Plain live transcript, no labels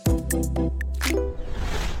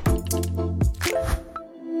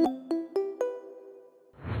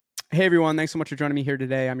Hey everyone, thanks so much for joining me here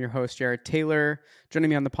today. I'm your host, Jared Taylor. Joining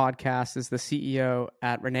me on the podcast is the CEO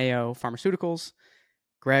at Reneo Pharmaceuticals,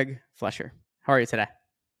 Greg Flesher. How are you today?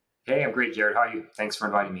 Hey, I'm great, Jared. How are you? Thanks for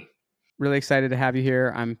inviting me. Really excited to have you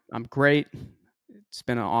here. I'm great. It's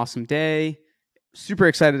been an awesome day. Super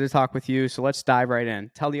excited to talk with you. So let's dive right in.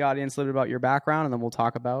 Tell the audience a little bit about your background, and then we'll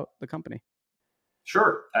talk about the company.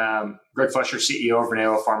 Sure. Greg Flesher, CEO of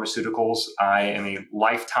Reneo Pharmaceuticals. I am a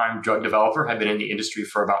lifetime drug developer. I've been in the industry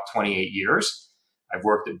for about 28 years. I've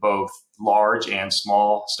worked at both large and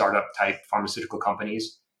small startup type pharmaceutical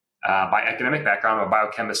companies. By academic background, I'm a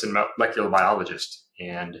biochemist and molecular biologist,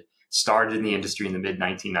 and started in the industry in the mid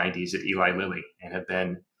 1990s at Eli Lilly, and have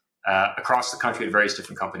been across the country at various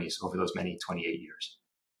different companies over those many 28 years.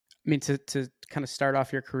 I mean, to kind of start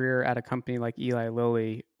off your career at a company like Eli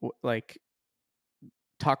Lilly, like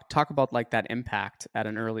talk about like that impact at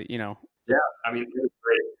an early. Yeah, I mean, it was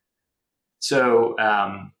great. So,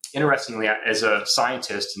 interestingly, as a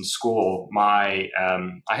scientist in school, I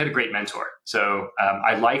had a great mentor. So,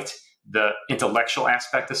 I liked the intellectual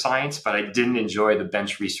aspect of science, but I didn't enjoy the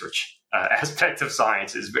bench research aspect of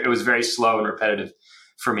science. It was very slow and repetitive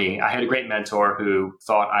for me. I had a great mentor who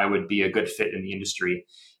thought I would be a good fit in the industry,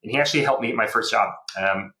 and he actually helped me at my first job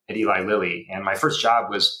at Eli Lilly. And my first job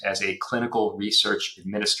was as a clinical research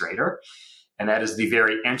administrator. And that is the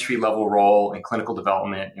very entry level role in clinical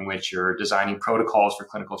development, in which you're designing protocols for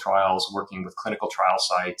clinical trials, working with clinical trial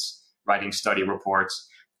sites, writing study reports.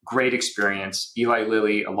 Great experience. Eli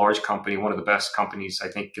Lilly, a large company, one of the best companies, I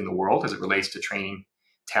think, in the world as it relates to training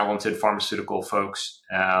talented pharmaceutical folks.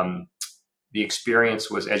 The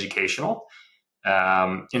experience was educational,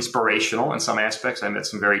 inspirational in some aspects. I met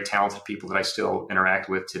some very talented people that I still interact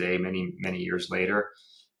with today, many, many years later.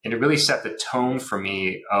 And it really set the tone for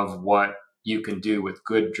me of what you can do with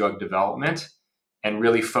good drug development, and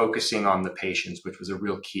really focusing on the patients, which was a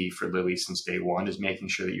real key for Lilly since day one, is making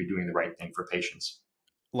sure that you're doing the right thing for patients.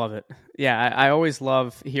 Love it. Yeah, I always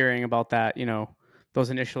love hearing about that, those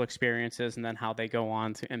initial experiences and then how they go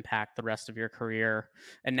on to impact the rest of your career.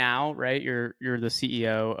 And now, right, you're the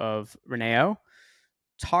CEO of Reneo.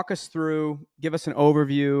 Talk us through, give us an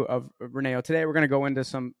overview of Reneo. Today we're going to go into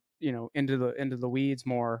some, into the weeds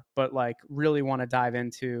more, but like really want to dive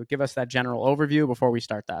into, give us that general overview before we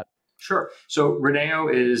start that. Sure. So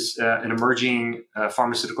Reneo is an emerging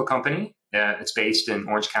pharmaceutical company. It's based in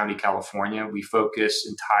Orange County, California. We focus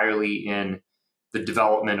entirely in the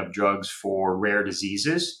development of drugs for rare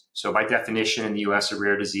diseases. So by definition in the US, a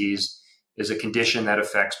rare disease is a condition that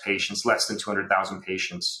affects patients, less than 200,000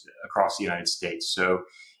 patients across the United States. So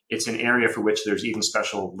it's an area for which there's even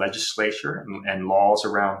special legislature and laws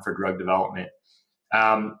around for drug development.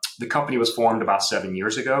 The company was formed about 7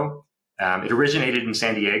 years ago. It originated in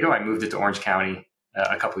San Diego. I moved it to Orange County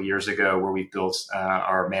a couple of years ago, where we built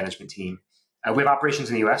our management team. We have operations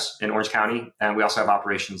in the U.S., in Orange County, and we also have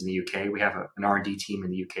operations in the U.K. We have an R&D team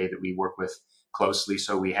in the U.K. that we work with closely.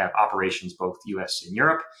 So we have operations both U.S. and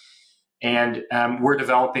Europe. And we're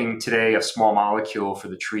developing today a small molecule for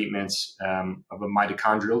the treatments of a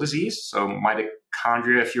mitochondrial disease. So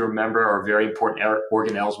mitochondria, if you remember, are very important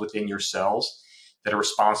organelles within your cells that are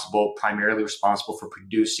primarily responsible for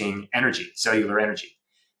producing energy, cellular energy.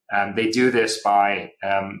 They do this by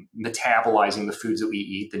metabolizing the foods that we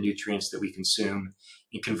eat, the nutrients that we consume,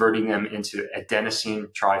 and converting them into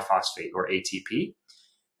adenosine triphosphate, or ATP.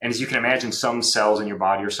 And as you can imagine, some cells in your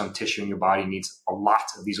body or some tissue in your body needs a lot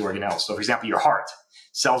of these organelles. So for example, your heart,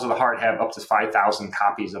 cells of the heart have up to 5,000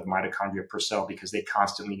 copies of mitochondria per cell because they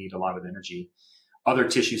constantly need a lot of energy. Other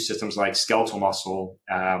tissue systems like skeletal muscle,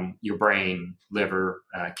 your brain, liver,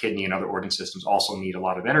 kidney, and other organ systems also need a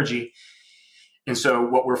lot of energy. And so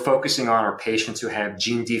what we're focusing on are patients who have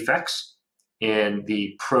gene defects in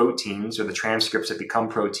the proteins or the transcripts that become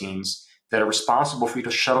proteins that are responsible for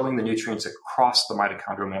shuttling the nutrients across the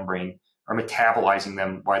mitochondrial membrane, or metabolizing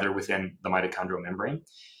them while they're within the mitochondrial membrane.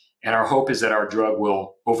 And our hope is that our drug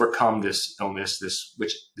will overcome this illness,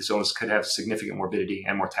 which this illness could have significant morbidity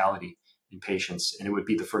and mortality in patients, and it would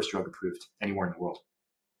be the first drug approved anywhere in the world.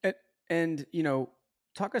 And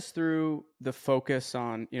talk us through the focus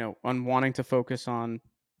on, on wanting to focus on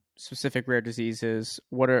specific rare diseases.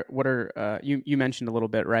 What are you mentioned a little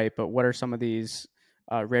bit, right? But what are some of these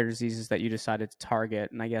rare diseases that you decided to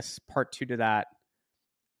target? And I guess part two to that,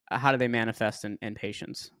 how do they manifest in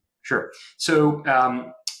patients? Sure. So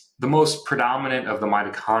the most predominant of the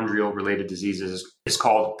mitochondrial related diseases is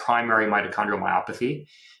called primary mitochondrial myopathy.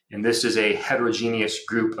 And this is a heterogeneous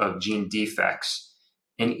group of gene defects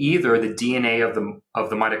in either the DNA of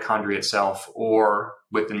the mitochondria itself or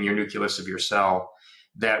within your nucleus of your cell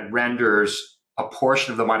that renders a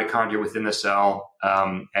portion of the mitochondria within the cell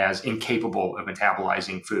as incapable of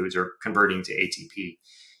metabolizing foods or converting to ATP.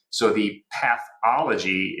 So the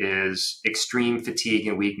pathology is extreme fatigue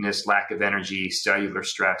and weakness, lack of energy, cellular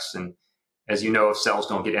stress. And as you know, if cells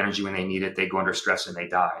don't get energy when they need it, they go under stress and they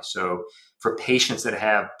die. So for patients that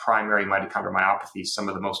have primary mitochondrial myopathy, some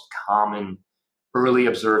of the most common early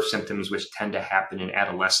observed symptoms, which tend to happen in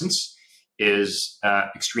adolescence, is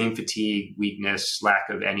extreme fatigue, weakness, lack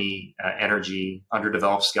of any energy,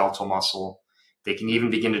 underdeveloped skeletal muscle. They can even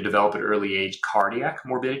begin to develop at early age cardiac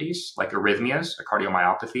morbidities like arrhythmias, a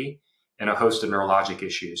cardiomyopathy, and a host of neurologic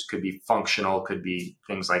issues. Could be functional, could be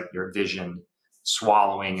things like your vision,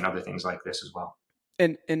 swallowing, and other things like this as well.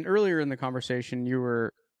 And earlier in the conversation, you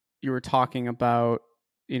were talking about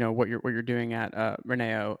what you're doing at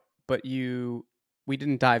Reneo, but we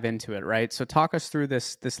didn't dive into it, right? So talk us through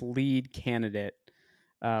this lead candidate,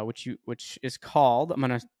 which is called. I'm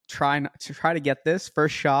gonna try to get this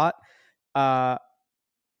first shot. Uh,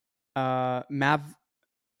 Mav.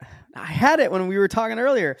 I had it when we were talking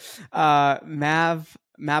earlier. Mavodelpar.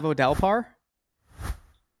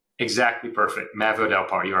 Exactly perfect.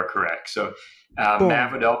 Mavodelpar, you are correct. So Boom.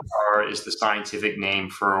 Mavodelpar is the scientific name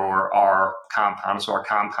for our compound. So our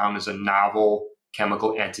compound is a novel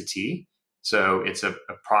chemical entity. So it's a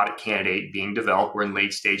product candidate being developed. We're in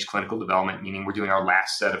late stage clinical development, meaning we're doing our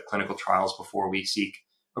last set of clinical trials before we seek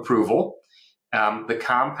approval. The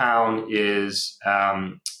compound is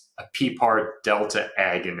a PPAR delta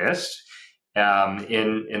agonist.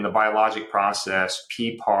 In the biologic process,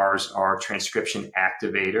 PPARs are transcription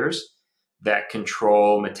activators that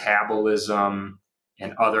control metabolism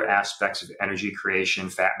and other aspects of energy creation,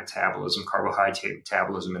 fat metabolism, carbohydrate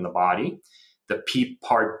metabolism in the body. The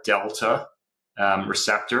PPAR delta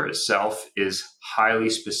receptor itself is highly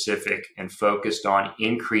specific and focused on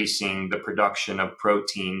increasing the production of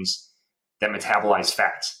proteins that metabolize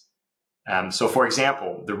fats. So, for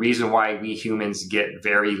example, the reason why we humans get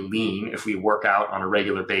very lean if we work out on a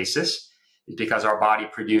regular basis is because our body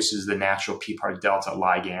produces the natural PPAR delta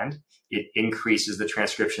ligand. It increases the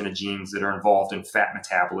transcription of genes that are involved in fat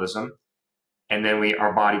metabolism. And then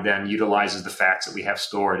our body then utilizes the fats that we have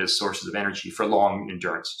stored as sources of energy for long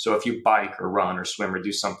endurance. So if you bike or run or swim or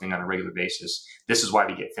do something on a regular basis, this is why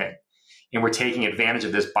we get thin. And we're taking advantage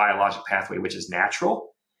of this biologic pathway, which is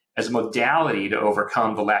natural, as a modality to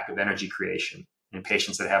overcome the lack of energy creation in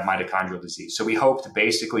patients that have mitochondrial disease. So we hope to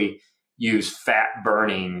basically use fat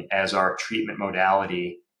burning as our treatment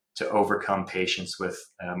modality to overcome patients with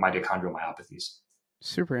mitochondrial myopathies.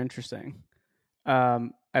 Super interesting.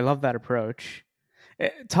 I love that approach.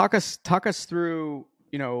 Talk us through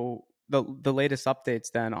the latest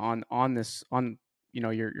updates then on this on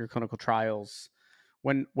your clinical trials.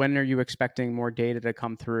 When are you expecting more data to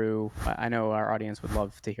come through? I know our audience would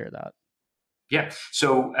love to hear that. Yeah.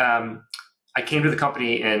 So I came to the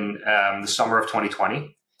company in the summer of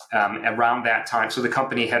 2020. Around that time, so the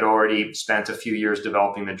company had already spent a few years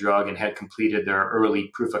developing the drug and had completed their early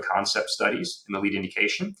proof of concept studies in the lead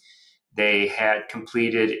indication. They had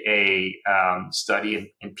completed a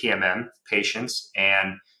study in PMM patients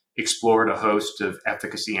and explored a host of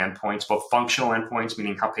efficacy endpoints, both functional endpoints,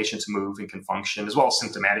 meaning how patients move and can function, as well as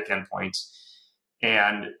symptomatic endpoints,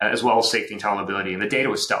 and as well as safety and tolerability. And the data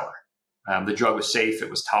was stellar. The drug was safe, it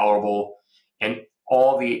was tolerable, and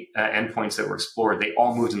all the endpoints that were explored, they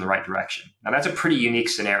all moved in the right direction. Now, that's a pretty unique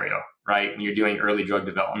scenario, right? When you're doing early drug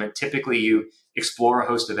development, typically you explore a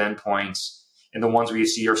host of endpoints, and the ones where you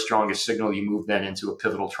see your strongest signal, you move then into a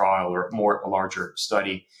pivotal trial or a larger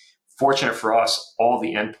study. Fortunate for us, all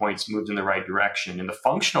the endpoints moved in the right direction. And the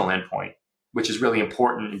functional endpoint, which is really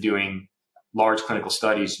important in doing large clinical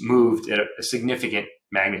studies, moved at a significant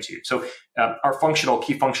magnitude. So our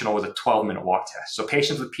key functional was a 12-minute walk test. So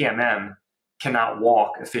patients with PMM cannot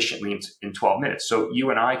walk efficiently in 12 minutes. So you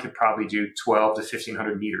and I could probably do 12 to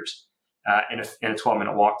 1,500 meters in a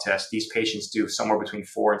 12-minute walk test. These patients do somewhere between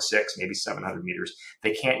 4 and 6, maybe 700 meters.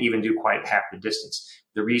 They can't even do quite half the distance.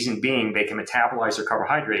 The reason being they can metabolize their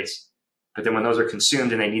carbohydrates, but then when those are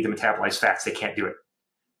consumed and they need to metabolize fats, they can't do it,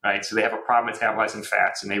 right? So they have a problem metabolizing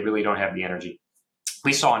fats and they really don't have the energy.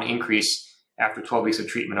 We saw an increase after 12 weeks of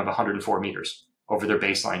treatment of 104 meters over their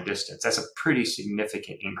baseline distance. That's a pretty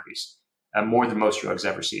significant increase, more than most drugs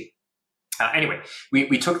ever see. Anyway,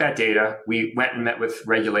 we took that data. We went and met with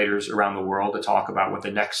regulators around the world to talk about what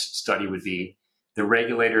the next study would be. The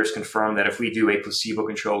regulators confirmed that if we do a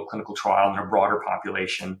placebo-controlled clinical trial in a broader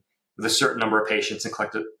population with a certain number of patients and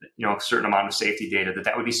collect a certain amount of safety data,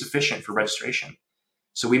 that would be sufficient for registration.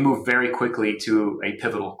 So we moved very quickly to a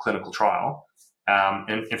pivotal clinical trial.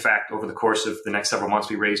 And in fact, over the course of the next several months,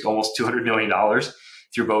 we raised almost $200 million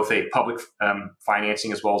through both a public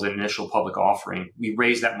financing as well as an initial public offering. We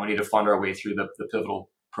raised that money to fund our way through the pivotal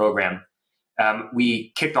program.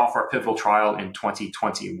 We kicked off our pivotal trial in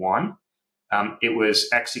 2021. It was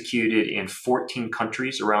executed in 14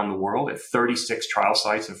 countries around the world at 36 trial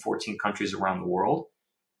sites in 14 countries around the world.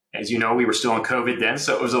 As you know, we were still in COVID then,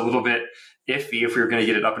 so it was a little bit iffy if we were going to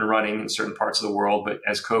get it up and running in certain parts of the world. But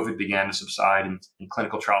as COVID began to subside and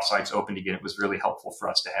clinical trial sites opened again, it was really helpful for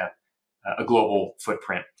us to have a global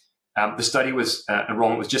footprint. The study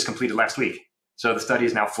enrollment was just completed last week. So the study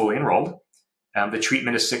is now fully enrolled. The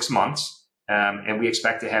treatment is 6 months, and we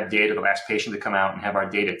expect to have data, the last patient to come out and have our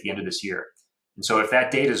data at the end of this year. And so if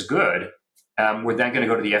that data is good, we're then going to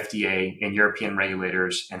go to the FDA and European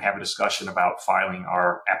regulators and have a discussion about filing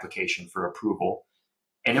our application for approval.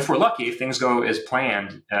 And if we're lucky, if things go as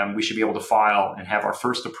planned, we should be able to file and have our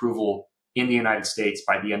first approval in the United States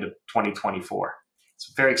by the end of 2024.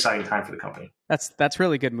 It's a very exciting time for the company. That's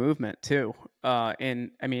really good movement too.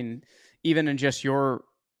 And I mean, even in just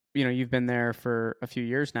you've been there for a few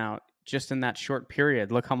years now, just in that short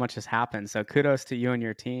period, look how much has happened. So kudos to you and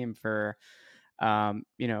your team for,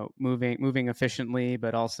 moving efficiently,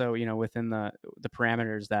 but also, within the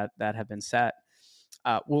parameters that have been set.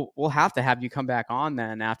 We'll have to have you come back on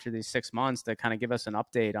then after these 6 months to kind of give us an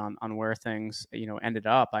update on where things, ended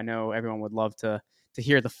up. I know everyone would love to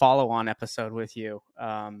hear the follow-on episode with you.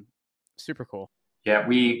 Super cool. Yeah,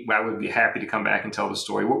 I would be happy to come back and tell the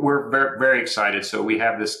story. We're very, very excited. So we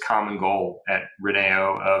have this common goal at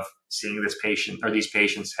Reneo of seeing this patient or these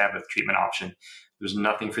patients have a treatment option. There's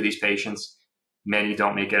nothing for these patients. Many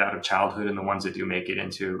don't make it out of childhood, and the ones that do make it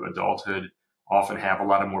into adulthood often have a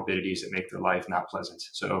lot of morbidities that make their life not pleasant.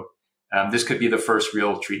 So this could be the first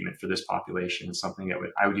real treatment for this population. It's something that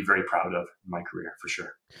I would be very proud of in my career for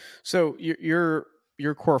sure. So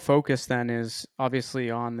your core focus then is obviously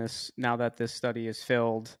on this, now that this study is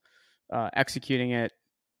filled, executing it,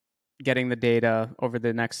 getting the data over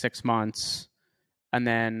the next 6 months. And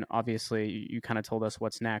then obviously you kind of told us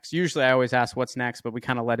what's next. Usually I always ask what's next, but we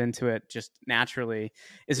kind of led into it just naturally.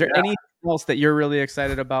 Is there anything else that you're really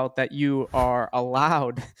excited about that you are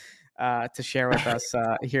allowed to share with us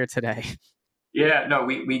here today? Yeah, no,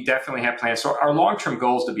 we definitely have plans. So our long-term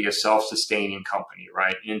goal is to be a self-sustaining company,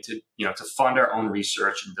 right? And to fund our own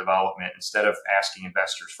research and development instead of asking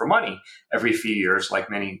investors for money every few years, like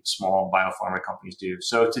many small biopharma companies do.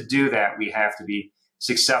 So to do that, we have to be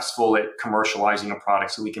successful at commercializing a product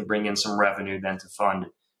so we can bring in some revenue then to fund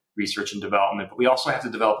research and development. But we also have to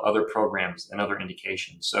develop other programs and other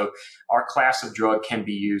indications. So our class of drug can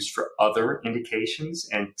be used for other indications.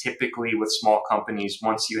 And typically with small companies,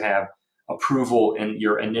 once you have approval in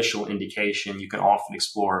your initial indication, you can often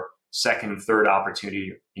explore second and third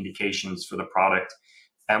opportunity indications for the product.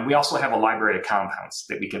 And we also have a library of compounds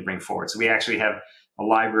that we can bring forward. So we actually have a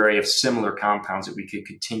library of similar compounds that we could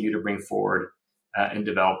continue to bring forward and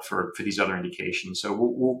develop for these other indications. So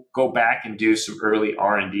we'll go back and do some early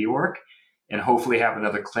R&D work and hopefully have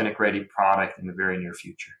another clinic-ready product in the very near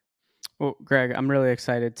future. Well, Greg, I'm really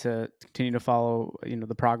excited to continue to follow,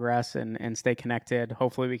 the progress and stay connected.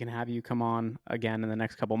 Hopefully we can have you come on again in the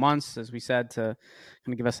next couple months, as we said, to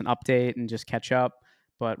kind of give us an update and just catch up.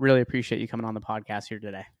 But really appreciate you coming on the podcast here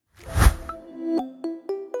today.